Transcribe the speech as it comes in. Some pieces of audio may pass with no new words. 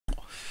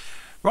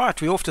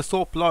Right, we're off to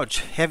Thorpe Lodge,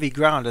 heavy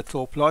ground at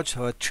Thorpe Lodge,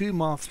 so a 2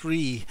 mile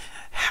 3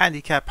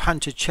 handicap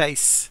hunter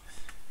chase.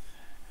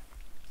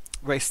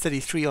 Race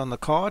 33 on the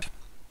card.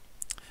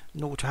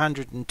 0 to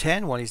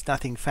 110, one is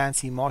Nothing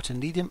Fancy, Martin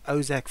Needham,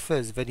 Ozak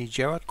Fizz, Vinnie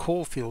Gerard,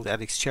 Caulfield,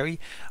 Alex Cherry,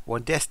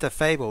 Wandesta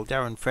Fable,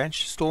 Darren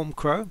French, Storm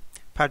Crow,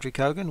 Patrick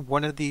Hogan.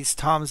 One of these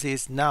times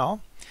is now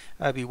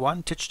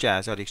Obi-Wan, Titch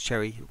Jazz, Alex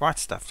Cherry, Right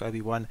Stuff,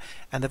 Obi-Wan,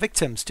 and the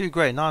victim, Stu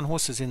Gray. 9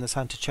 horses in this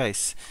hunter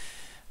chase.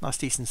 Nice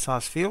decent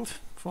sized field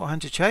for a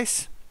hunter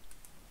chase.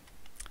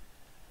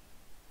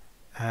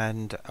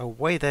 And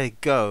away they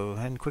go,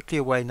 and quickly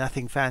away,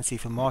 Nothing Fancy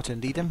for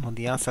Martin Needham. On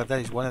the outside of that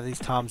is One of These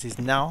Times is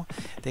Now.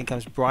 Then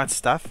comes Bright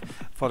Stuff,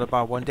 followed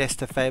by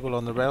Wandesta Fable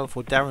on the rail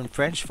for Darren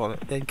French.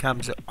 Then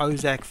comes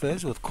Ozak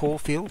Fizz with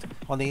Caulfield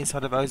on the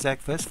inside of Ozak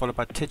Fizz, followed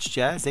by Titch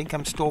Jazz. Then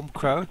comes Storm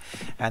Crow,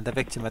 and the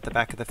victim at the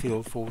back of the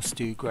field for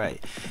Stu Gray.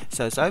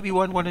 So it's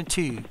Obi-Wan 1 and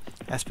 2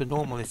 as per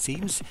normal, it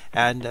seems,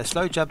 and a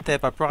slow jump there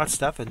by Bright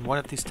Stuff, and One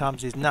of These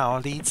Times is Now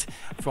leads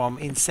from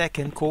in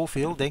second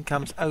Caulfield. Then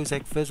comes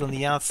Ozak Fizz on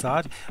the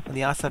outside. On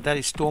the outside of that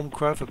is Storm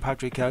Crow for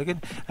Patrick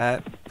Hogan.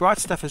 Bright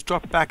Stuff has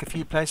dropped back a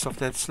few places off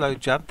that slow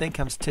jump. Then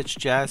comes Titch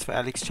Jazz for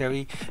Alex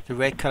Cherry. The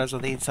red colours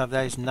on the inside of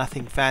that is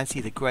Nothing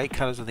Fancy. The grey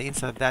colours on the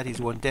inside of that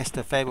is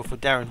Wandesta Fable for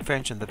Darren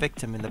French, and the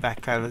victim in the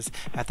back colours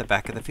at the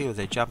back of the field.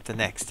 They jump the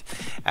next.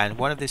 And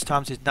One of These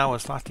Times is Now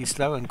slightly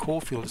slow, and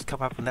Caulfield has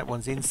come up on that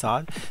one's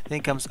inside.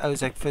 Then comes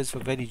Ozak Fizz for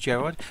Vinnie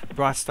Gerard.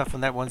 Bright Stuff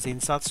on that one's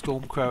inside.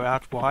 Storm Crow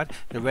out wide.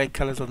 The red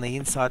colours on the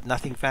inside.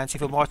 Nothing Fancy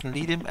for Martin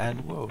Needham.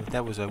 And whoa,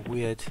 that was a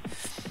weird...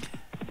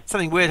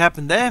 something weird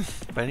happened there,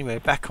 but anyway,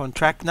 back on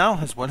track now,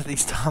 as One of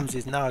These Times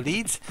is Now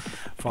leads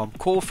from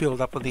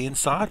Caulfield up on the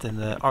inside, and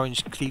the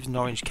orange sleeves and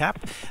orange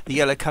cap. The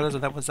yellow colours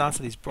on that one's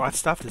outside is Bright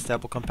Stuff, the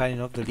stable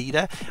companion of the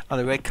leader. On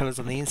the red colours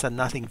on the inside,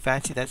 Nothing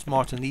Fancy, that's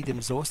Martin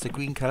Needham's horse. The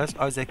green colours,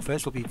 Ozak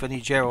First, will be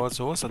Vinnie Gerard's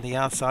horse. On the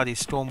outside is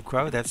Storm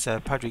Crow, that's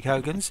Patrick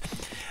Hogan's.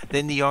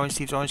 Then the orange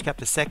sleeves, orange cap,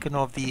 the second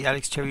of the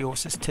Alex Cherry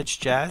horses, Titch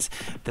Jazz.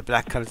 The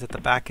black colours at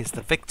the back is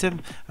the victim,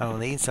 and on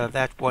the inside of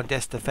that,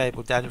 Wandesta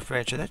Fable, Darren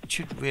French. So that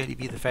should really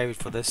be the favourite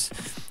for this.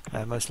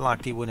 Most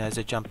likely winner as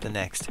a jump the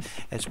next.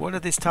 As One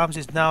of These Times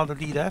is Now the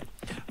leader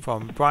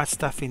from Bright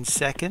Stuff in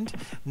second.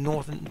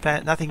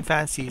 Nothing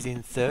Fancy is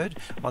in third.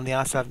 On the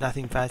outside of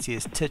Nothing Fancy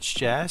is Titch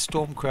Jazz.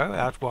 Storm Crow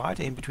out wide.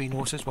 In between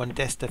horses,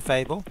 Wandesta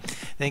Fable.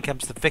 Then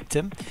comes the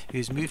victim,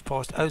 who's moved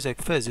past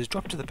Ozak Fizz, who's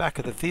dropped to the back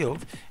of the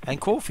field. And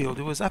Caulfield,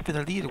 who was up in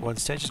the lead at one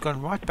stage, has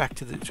gone right back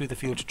through the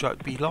field to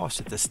be last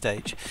at this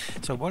stage.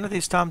 So One of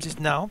These Times is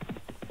Now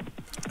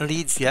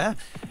leads here,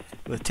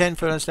 with 10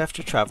 furlongs left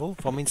to travel.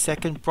 From in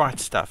second, Bright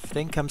Stuff.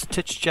 Then comes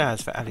Titch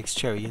Jazz for Alex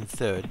Cherry in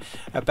third.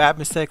 A bad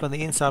mistake on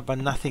the inside by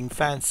Nothing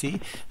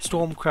Fancy.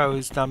 Storm Crow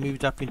is now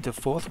moved up into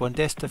fourth.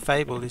 Wandesta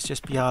Fable is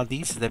just behind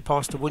these. So they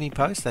pass the winning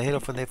post. They head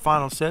off on their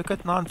final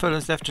circuit. 9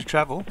 furlongs left to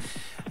travel.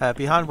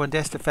 Behind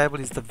Wandesta Fable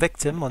is the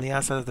victim. On the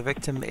outside of the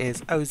victim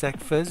is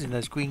Ozak Fizz in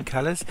those green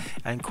colours,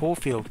 and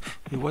Caulfield,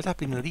 who was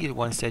up in the lead at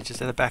one stage,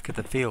 just at the back of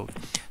the field.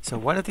 So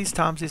One of These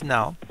Times is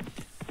Now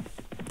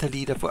the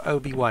leader for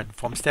Obi-Wan,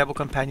 from stable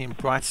companion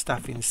Bright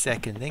Stuff in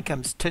second. Then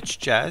comes Titch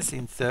Jazz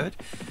in third.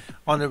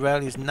 On the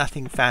rail is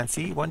Nothing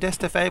Fancy.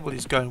 Wandesta Fable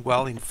is going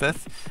well in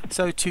fifth.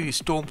 So too is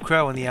Storm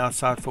Crow on the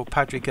outside for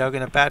Patrick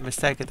Hogan. A bad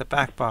mistake at the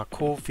back by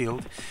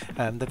Caulfield.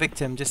 The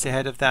victim just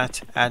ahead of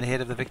that, and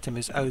ahead of the victim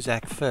is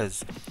Ozak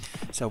Fizz.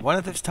 So One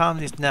of These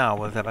Times is Now,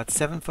 with about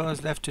 7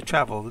 furlongs left to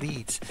travel,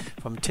 leads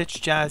from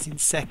Titch Jazz in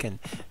second.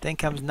 Then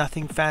comes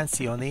Nothing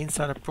Fancy on the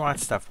inside of Bright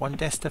Stuff.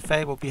 Wandesta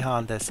Fable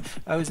behind us.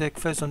 Ozak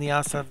Fizz on the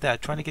outside of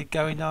that, trying to get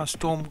going now,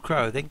 Storm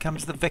Crow. Then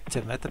comes the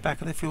victim. At the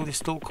back of the field is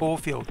still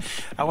Caulfield.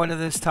 One of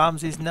Those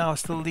Times is Now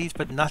still leads,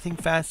 but Nothing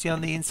Fancy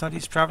on the inside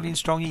is travelling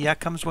strongly. Here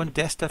comes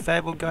Wandesta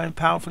Fable going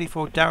powerfully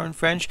for Darren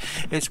French.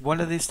 It's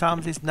One of These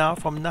Times is Now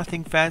from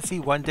Nothing Fancy.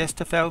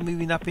 Wandesta Fable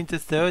moving up into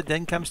third.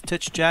 Then comes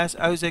Titch Jazz.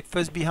 Ozak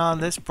Fizz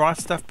behind this. Bright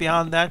Stuff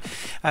behind that.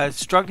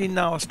 Struggling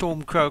now,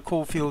 Storm Crow,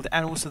 Caulfield,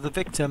 and also the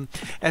victim.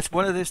 As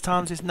One of Those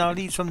Times is Now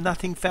leads from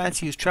Nothing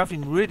Fancy, who's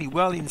travelling really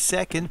well in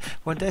second.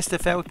 Wandesta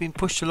Fable has been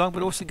pushed along,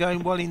 but also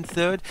going well in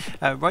third.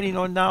 Running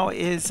on now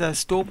is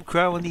Storm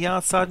Crow on the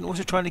outside, and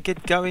also trying to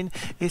get going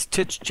is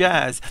Titch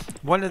Jazz.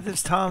 One of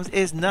Those Times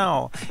is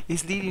Now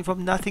is leading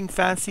from Nothing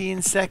Fancy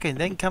in second.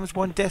 Then comes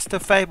Wandesta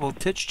Fable.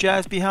 Titch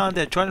Jazz behind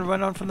there, trying to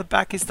run on from the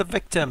back is the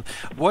victim.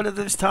 One of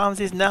Those Times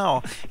is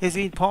Now is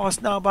being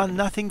passed now by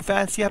Nothing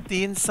Fancy up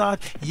the inside.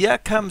 Here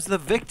comes the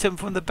victim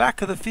from the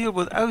back of the field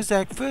with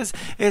Ozak Fizz.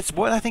 It's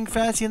Nothing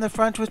Fancy in the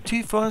front with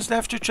 2 furlongs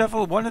left to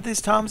travel. One of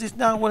These Times is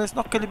Now. Well, it's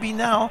not going to be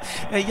now.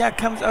 Here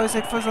comes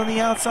Ozak Fizz on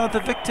the outside. The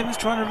victim is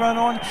trying to run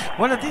on.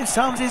 One of These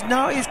Times is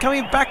Now is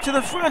coming back to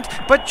the front,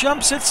 but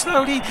jumps it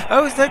slowly.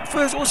 Ozak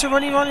Fizz also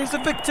running on is the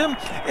victim.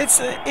 It's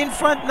in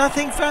front,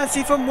 Nothing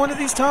Fancy from One of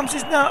These Times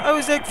is Now.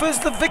 Ozak Fizz,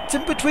 the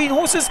victim between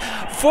horses.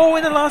 4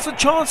 in the last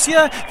chance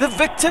here. The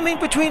victim in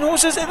between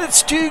horses, and it's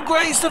Stu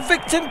Gray's. The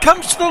victim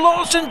comes to the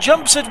last and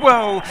jumps it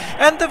well.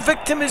 And the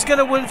victim is going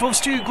to win from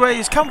Stu Gray.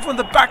 He's come from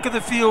the back of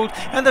the field,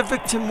 and the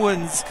victim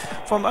wins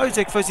from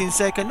Ozak Fizz in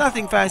second.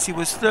 Nothing Fancy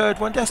was third.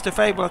 Wandesta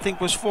Fable, I think,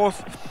 was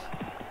fourth.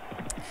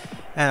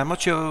 And I'm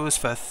not sure who was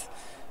fifth.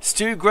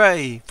 Stu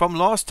Gray from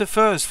last to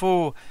first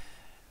for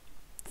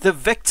the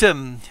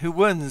Victim, who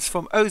wins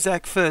from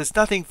Ozak first.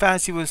 Nothing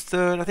Fancy was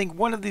third. I think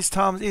one of these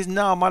times is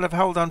now might have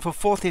held on for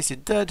fourth. Yes,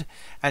 it did.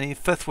 And in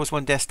fifth was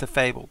Wondesta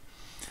Fable.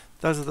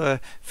 Those are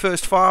the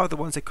first five, the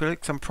ones that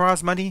collect some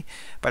prize money.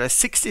 But a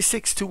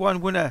 66-1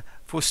 winner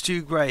for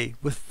Stu Gray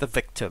with the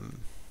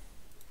Victim.